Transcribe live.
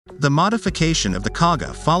The modification of the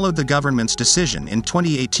Kaga followed the government's decision in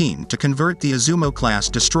 2018 to convert the Izumo-class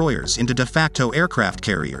destroyers into de facto aircraft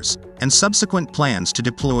carriers, and subsequent plans to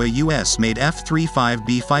deploy US-made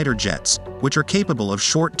F-35B fighter jets, which are capable of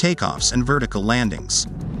short takeoffs and vertical landings.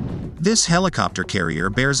 This helicopter carrier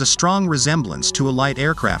bears a strong resemblance to light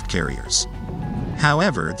aircraft carriers.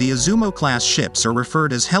 However, the Izumo-class ships are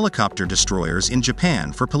referred as helicopter destroyers in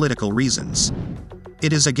Japan for political reasons.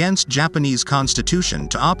 It is against Japanese constitution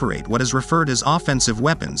to operate what is referred as offensive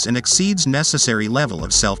weapons and exceeds necessary level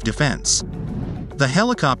of self-defense. The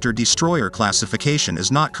helicopter destroyer classification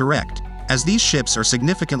is not correct, as these ships are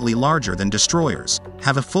significantly larger than destroyers,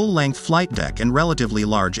 have a full-length flight deck and relatively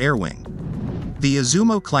large air wing. The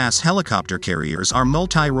Izumo-class helicopter carriers are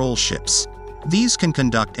multi-role ships. These can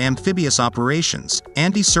conduct amphibious operations,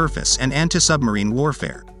 anti-surface and anti-submarine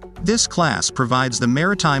warfare. This class provides the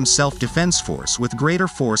maritime self-defense force with greater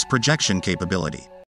force projection capability.